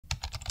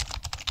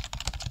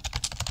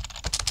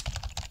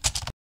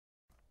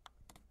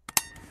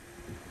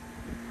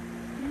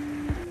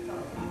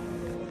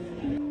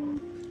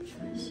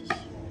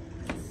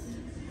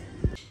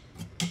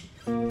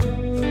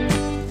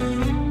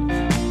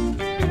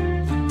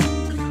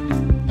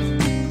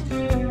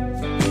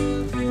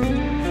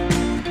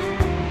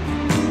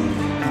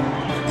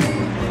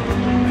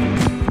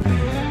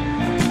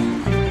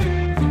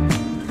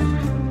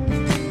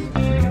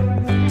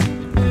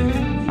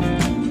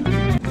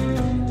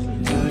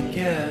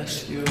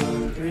guess you're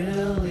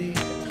really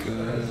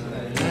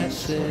good at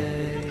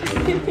saying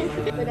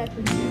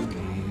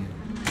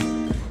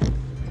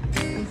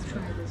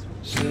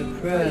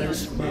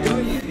suppress my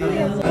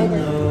feelings. I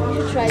know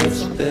You should try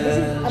this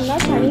one. I'm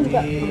not Chinese,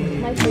 but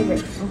my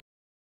favorite.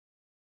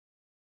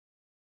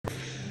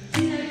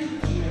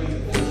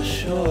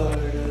 short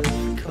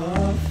of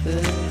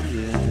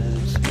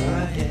confidence,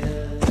 my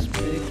hands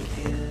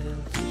begin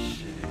to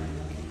shake.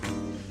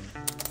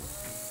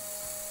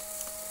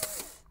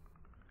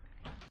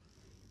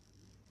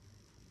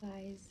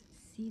 Guys,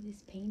 see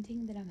this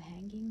painting that I'm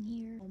hanging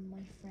here?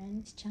 My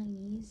friend's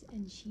Chinese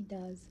and she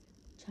does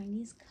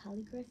Chinese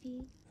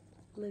calligraphy.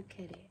 Look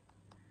at it.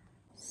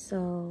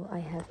 So I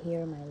have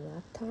here my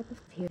laptop.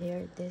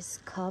 Here this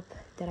cup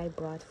that I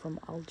brought from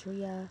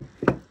Algeria.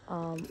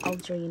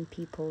 Algerian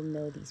people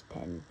know these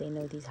pens, they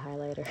know these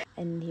highlighters.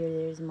 And here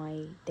there's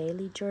my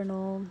daily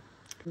journal,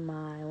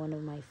 one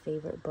of my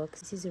favorite books.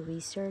 This is a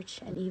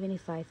research, and even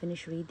if I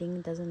finish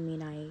reading doesn't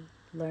mean I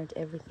learned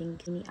everything.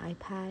 In the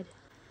iPad,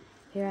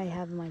 here I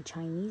have my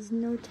Chinese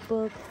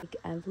notebook, big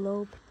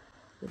envelope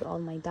with all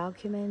my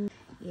documents.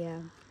 Yeah,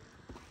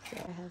 so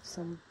I have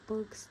some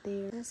books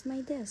there. That's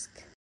my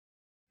desk.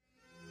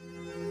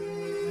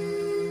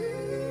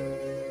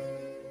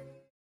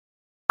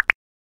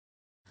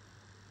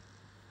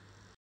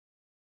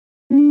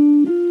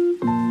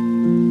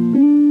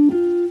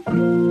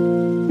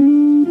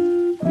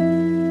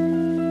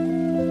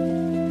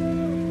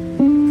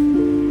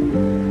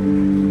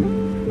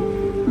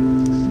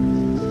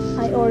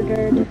 I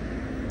ordered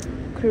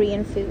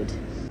Korean food.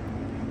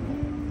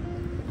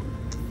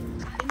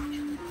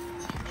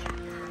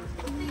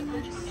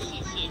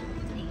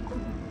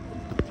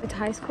 At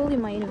high school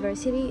in my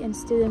university, and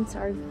students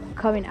are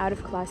coming out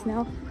of class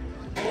now.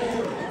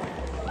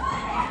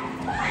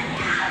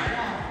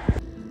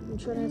 I'm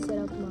trying to set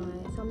up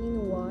something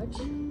to watch.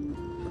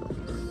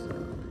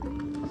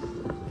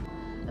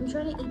 I'm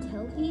trying to eat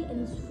healthy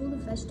and it's full of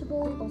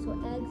vegetables, also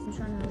eggs. I'm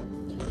trying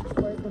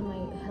to work on my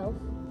health,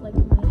 like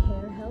my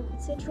hair health,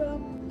 etc.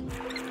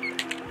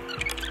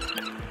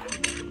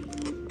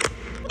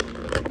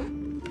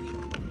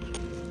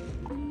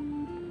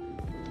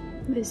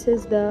 This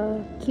is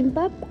the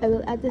kimbap. I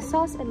will add the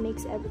sauce and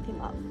mix everything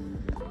up.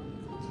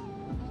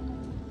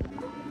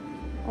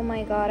 Oh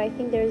my god, I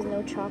think there is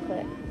no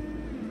chocolate.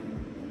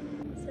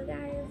 So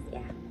guys,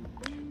 yeah.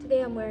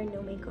 Today I'm wearing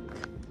no makeup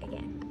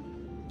again.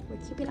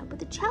 We're keeping up with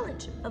the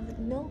challenge of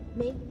no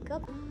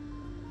makeup.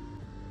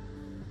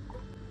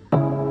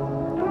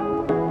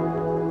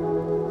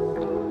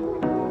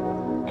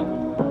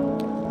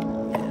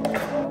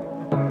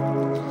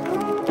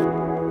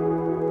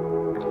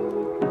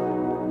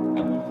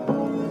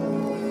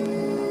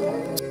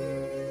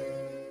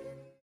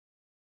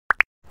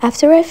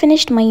 After I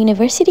finished my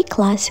university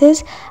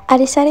classes, I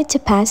decided to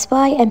pass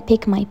by and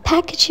pick my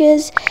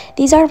packages.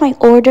 These are my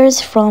orders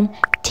from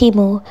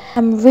Temu.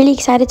 I'm really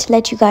excited to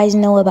let you guys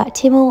know about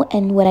Temu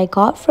and what I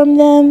got from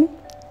them.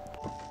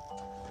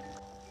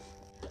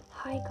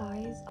 Hi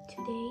guys,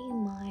 today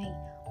my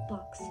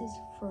boxes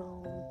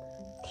from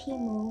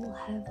Temu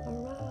have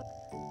arrived.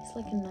 It's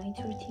like a night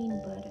routine,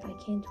 but I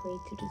can't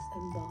wait to just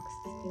unbox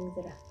the things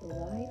that have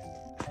arrived.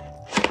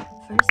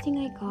 First thing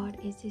I got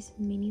is this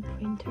mini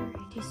printer.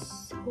 It is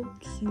so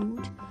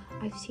cute.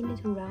 I've seen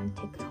it around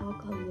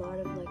TikTok. A lot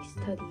of like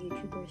study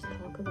YouTubers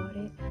talk about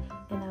it,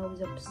 and I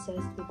was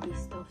obsessed with this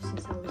stuff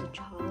since I was a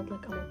child.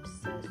 Like I'm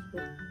obsessed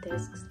with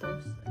desk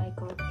stuff. I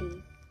got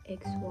the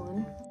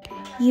X1.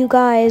 You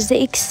guys, the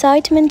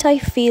excitement I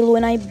feel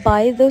when I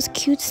buy those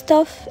cute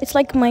stuff, it's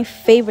like my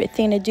favorite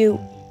thing to do.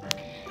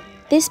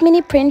 This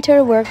mini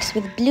printer works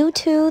with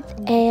Bluetooth,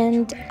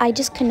 and I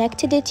just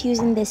connected it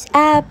using this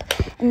app,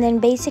 and then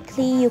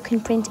basically you can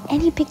print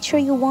any picture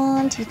you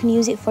want. You can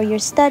use it for your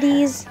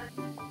studies.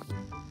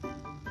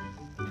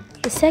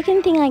 The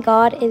second thing I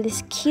got is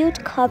this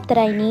cute cup that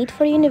I need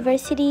for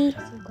university. So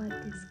I got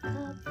this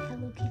cup,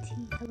 Hello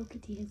Kitty. Hello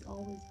Kitty has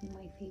always been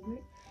my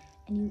favorite,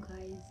 and you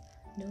guys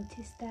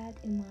noticed that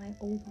in my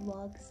old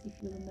vlogs if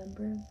you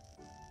remember.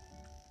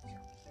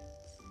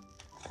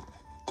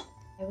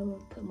 I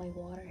will put my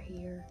water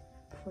here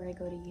before I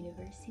go to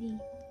university.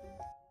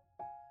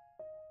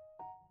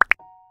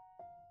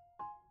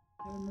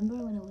 I remember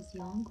when I was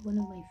young, one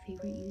of my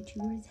favorite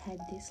YouTubers had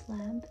this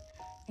lamp,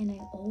 and I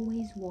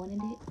always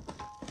wanted it.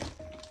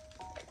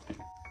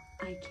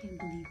 I can't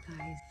believe,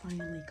 guys,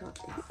 finally got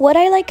this. What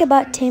I like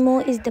about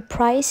Temu is the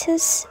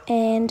prices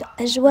and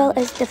as well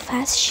as the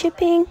fast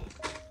shipping.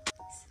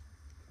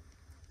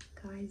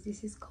 Guys,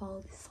 this is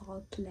called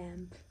Salt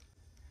Lamp.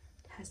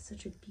 It has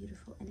such a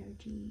beautiful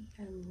energy.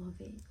 I love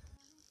it.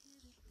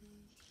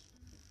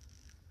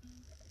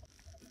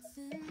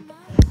 In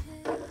my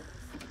head,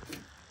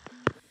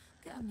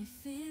 got me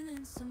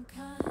feeling some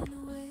kind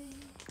of way.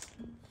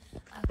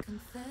 I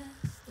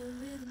confess the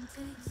rhythm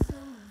takes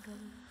over.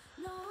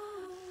 No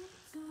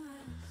to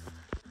rest.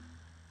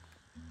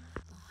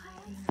 My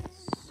hiding is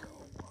so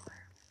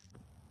warm.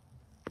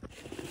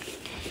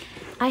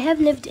 I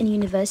have lived in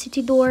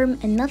university dorm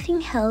and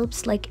nothing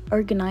helps like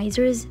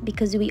organizers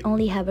because we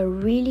only have a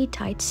really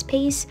tight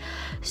space.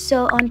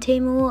 So on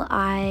Temu,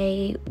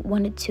 I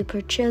wanted to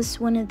purchase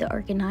one of the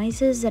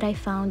organizers that I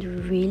found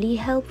really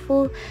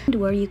helpful,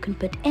 where you can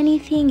put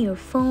anything, your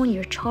phone,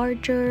 your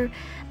charger,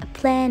 a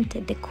plant,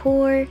 a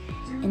decor,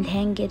 and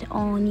hang it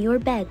on your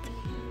bed.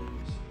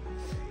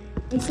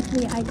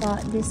 Basically, I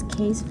got this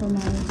case for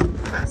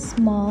my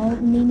small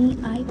mini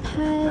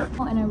iPad,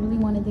 and I really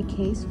wanted the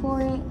case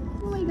for it.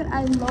 Oh my god,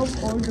 I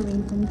love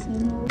ordering from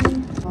Temu.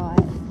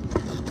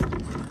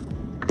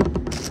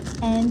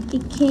 And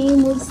it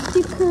came with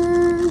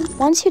stickers.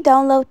 Once you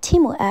download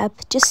Temu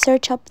app, just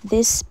search up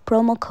this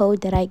promo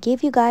code that I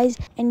gave you guys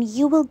and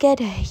you will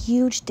get a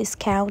huge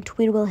discount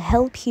which will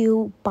help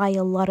you buy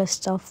a lot of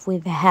stuff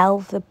with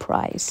half the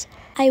price.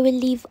 I will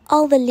leave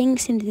all the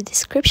links in the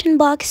description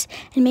box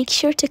and make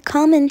sure to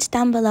comment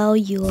down below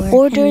your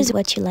orders,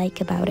 what you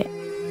like about it.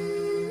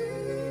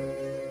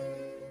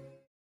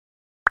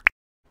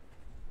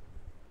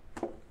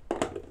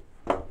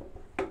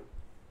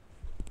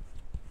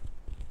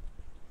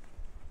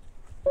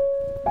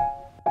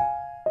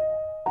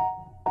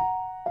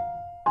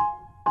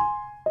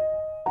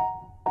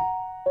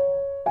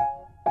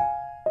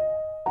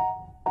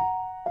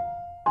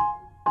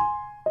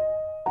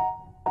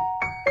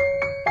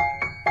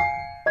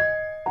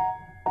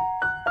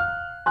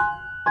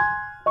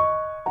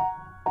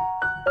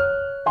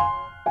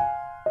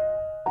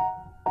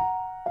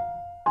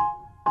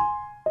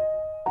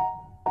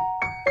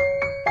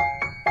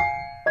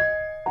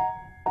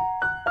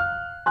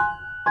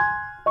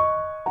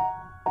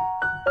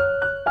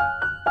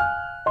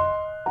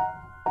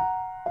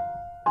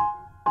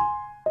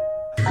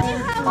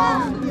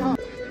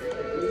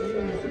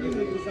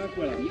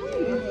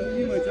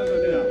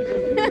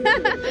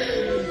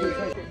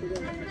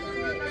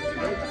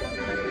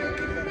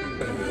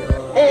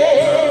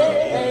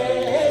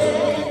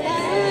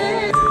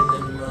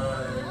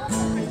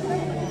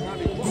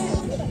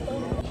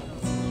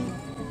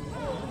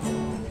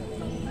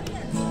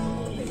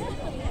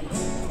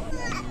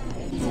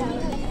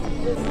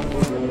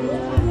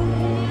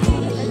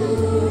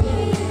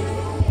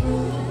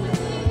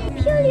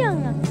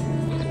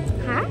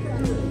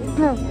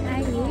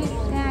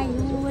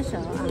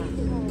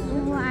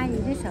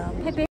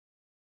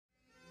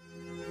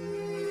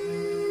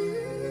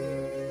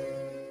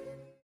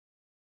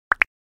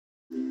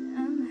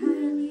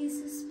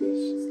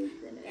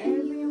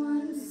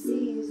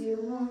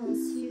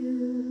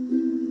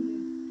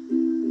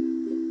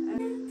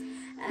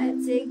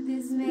 Take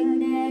this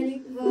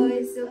magnetic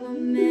voice of a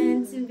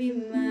man to be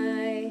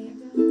my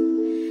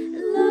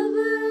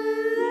lover.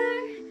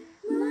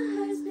 My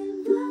heart's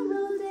been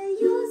borrowed and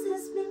yours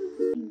has been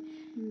broken.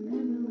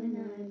 Remember when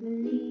I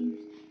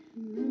believed,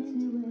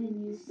 remember when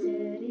you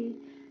said it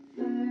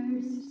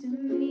first to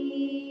me.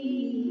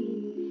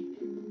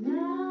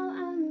 Now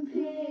I'm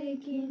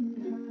picking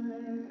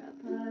her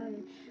apart,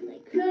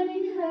 like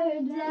cutting her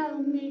down,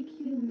 make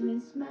you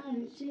miss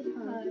my shit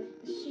heart.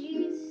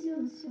 She's so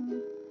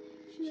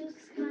she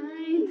looks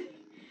kind.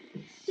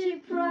 She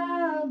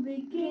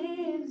probably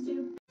gives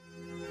you.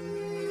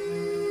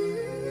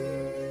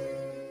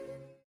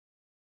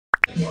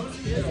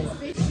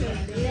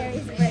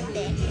 Mary's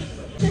birthday.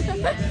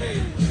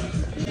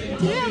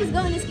 Today I was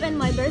going to spend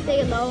my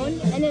birthday alone,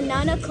 and then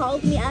Nana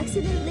called me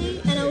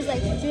accidentally, and I was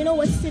like, "Do you know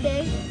what's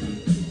today?"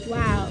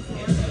 Wow.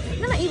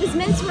 Nana, it was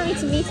meant for me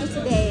to meet you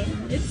today.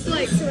 It's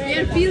like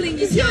you're feeling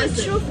each other. You're a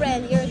true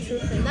friend. You're a true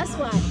friend. That's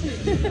why.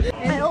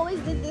 I always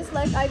did this,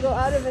 like I go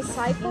out of a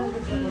cycle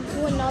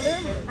to another.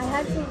 I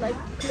had to like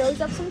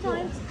close up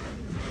sometimes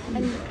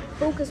and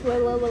focus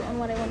very well on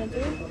what I want to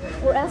do,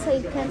 or else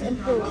I can't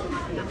improve.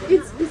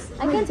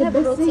 I can't have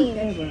a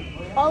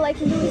routine. All I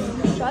can do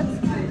is shut,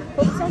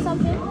 focus on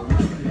something,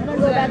 and then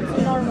go back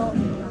to normal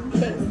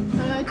things.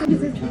 I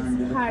think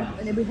it's hard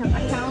when we have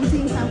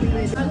accounting, something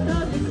like that. I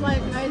thought it's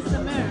like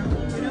ASMR,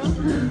 you know?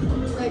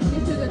 Like you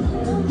shouldn't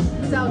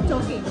without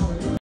talking.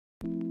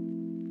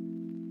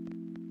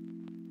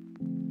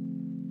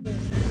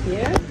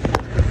 Here?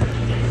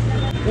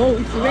 Oh,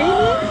 it's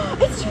raining?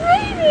 It's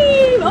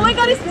raining! Oh my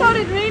god, it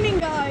started raining,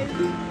 guys!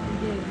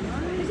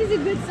 This is a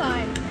good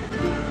sign.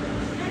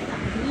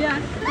 Yeah.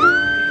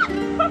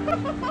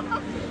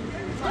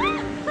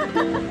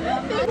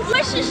 我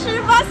是18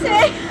岁。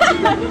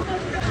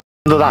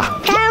多大？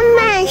刚满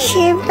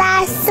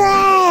18岁。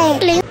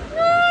It's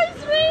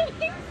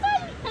raining.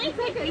 It's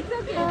okay. It's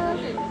okay.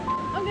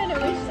 I'm gonna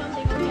wish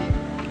something. Okay.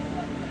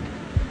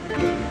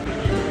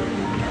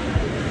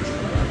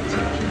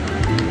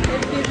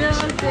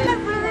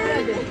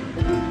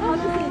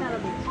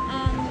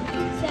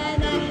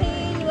 سنة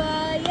حلوة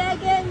يا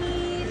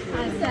جميل.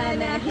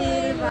 سنة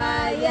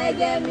حلوة يا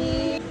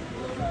جميل.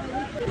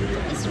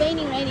 It's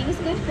raining. It's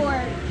good for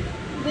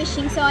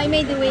wishing, so I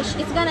made the wish.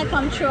 It's gonna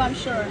come true, I'm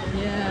sure.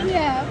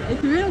 Yeah.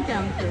 It will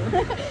come true.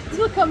 It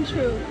will come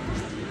true.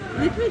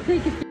 Let me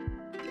take a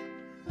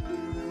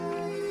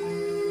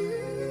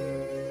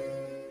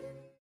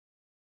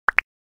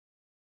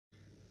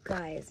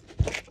Guys,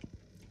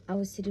 I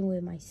was sitting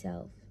with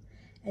myself,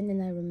 and then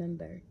I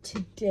remember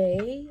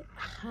today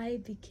I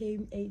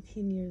became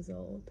 18 years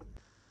old.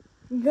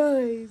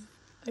 Guys,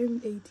 I'm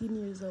 18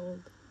 years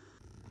old.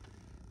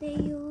 That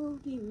you'll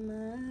be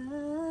mine.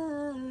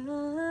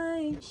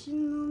 Should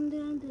know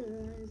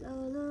dandelions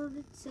all of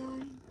the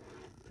time.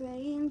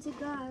 Praying to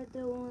God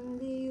that one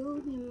day you'll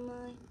be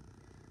mine.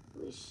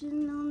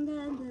 Wishing on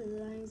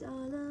dandelions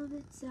all of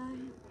the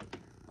time.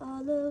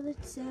 All of the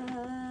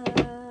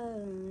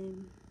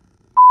time.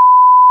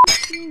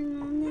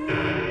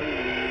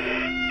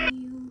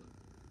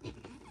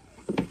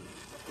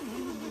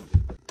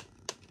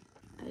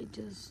 I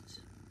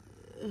just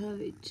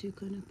have it to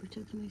kind of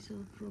protect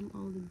myself from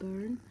all the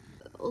burn.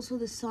 Also,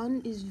 the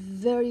sun is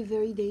very,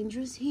 very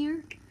dangerous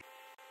here.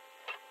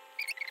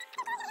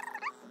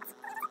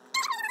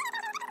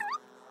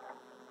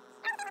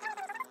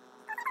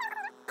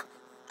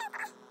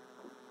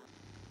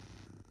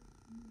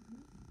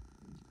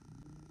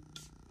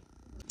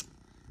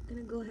 I'm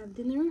gonna go have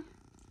dinner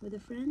with a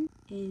friend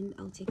and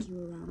I'll take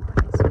you around,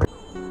 guys.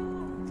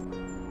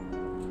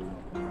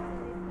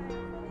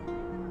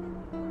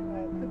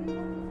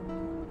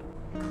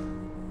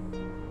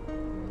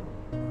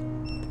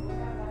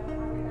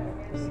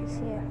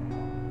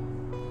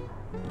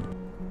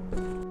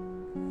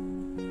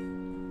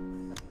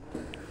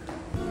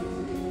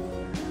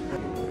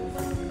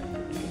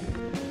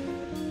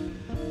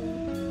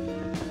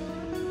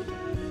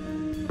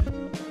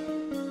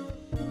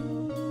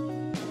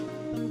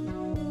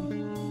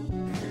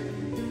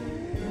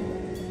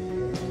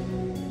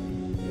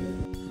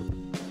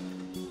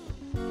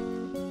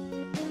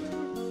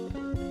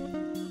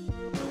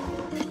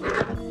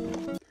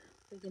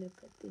 We're gonna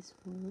put this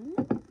one,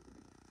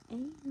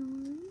 and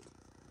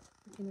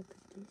we're gonna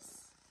put this.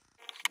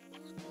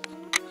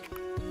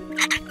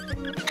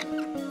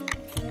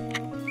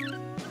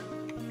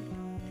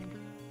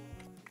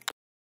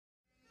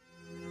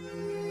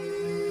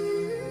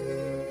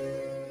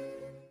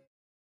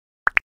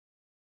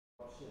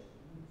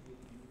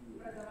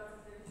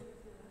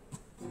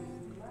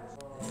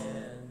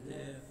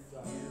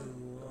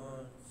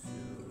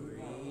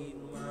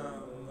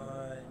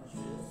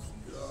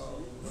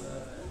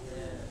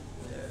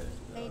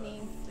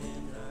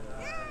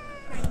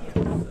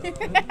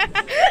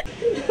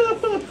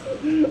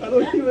 I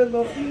don't even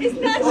know. It's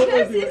not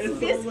chest,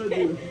 it's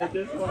overdue.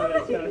 Just want a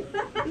chest.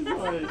 Just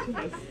want a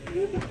chest.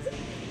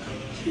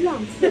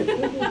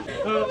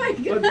 Oh my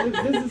God.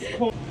 This is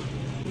called.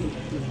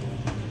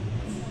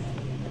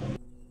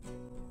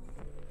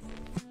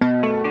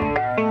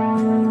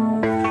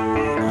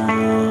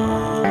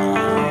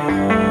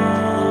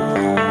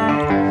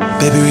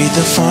 Baby, read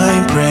the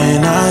fine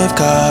print. I've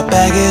got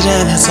baggage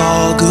and it's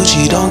all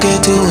Gucci. Don't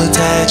get too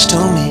attached to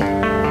me.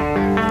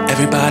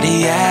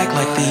 Everybody act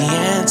like the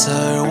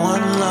answer.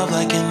 One love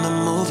like in the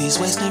movies.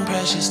 Wasting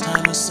precious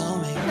time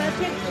assuming.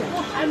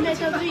 I made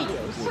a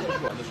videos.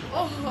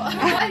 Oh,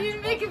 I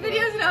didn't make a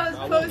videos and I was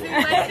posing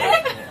like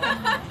that.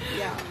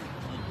 Yeah.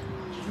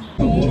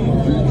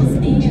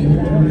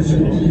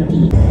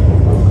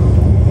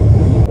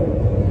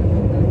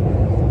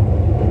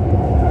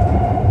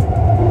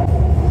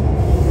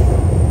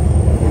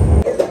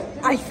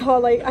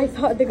 I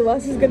thought the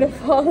glass is gonna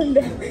fall and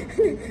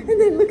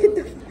then look at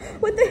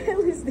what the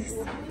hell is this?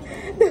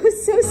 That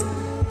was so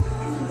scary.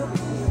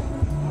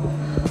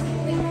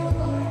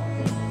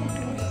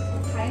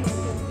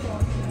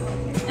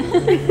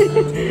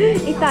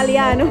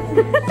 Italiano.